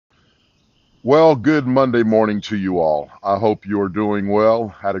Well, good Monday morning to you all. I hope you are doing well,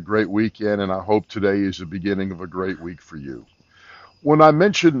 had a great weekend, and I hope today is the beginning of a great week for you. When I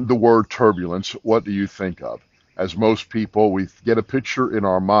mention the word turbulence, what do you think of? As most people, we get a picture in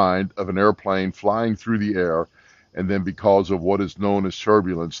our mind of an airplane flying through the air, and then because of what is known as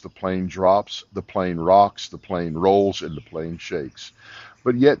turbulence, the plane drops, the plane rocks, the plane rolls, and the plane shakes.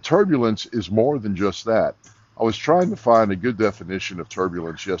 But yet, turbulence is more than just that. I was trying to find a good definition of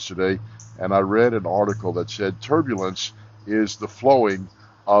turbulence yesterday, and I read an article that said turbulence is the flowing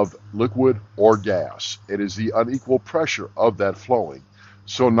of liquid or gas. It is the unequal pressure of that flowing.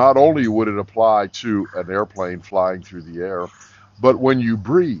 So not only would it apply to an airplane flying through the air, but when you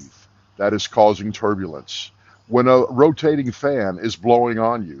breathe, that is causing turbulence. When a rotating fan is blowing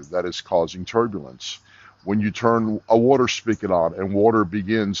on you, that is causing turbulence. When you turn a water spigot on and water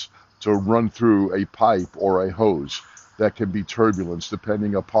begins to run through a pipe or a hose, that can be turbulence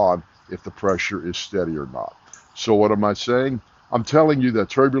depending upon if the pressure is steady or not. So what am I saying? I'm telling you that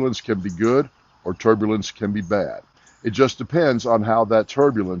turbulence can be good or turbulence can be bad. It just depends on how that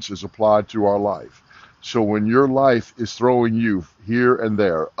turbulence is applied to our life. So when your life is throwing you here and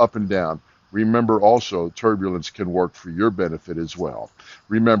there, up and down, remember also turbulence can work for your benefit as well.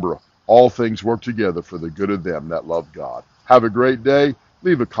 Remember, all things work together for the good of them that love God. Have a great day.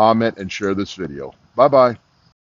 Leave a comment and share this video. Bye bye.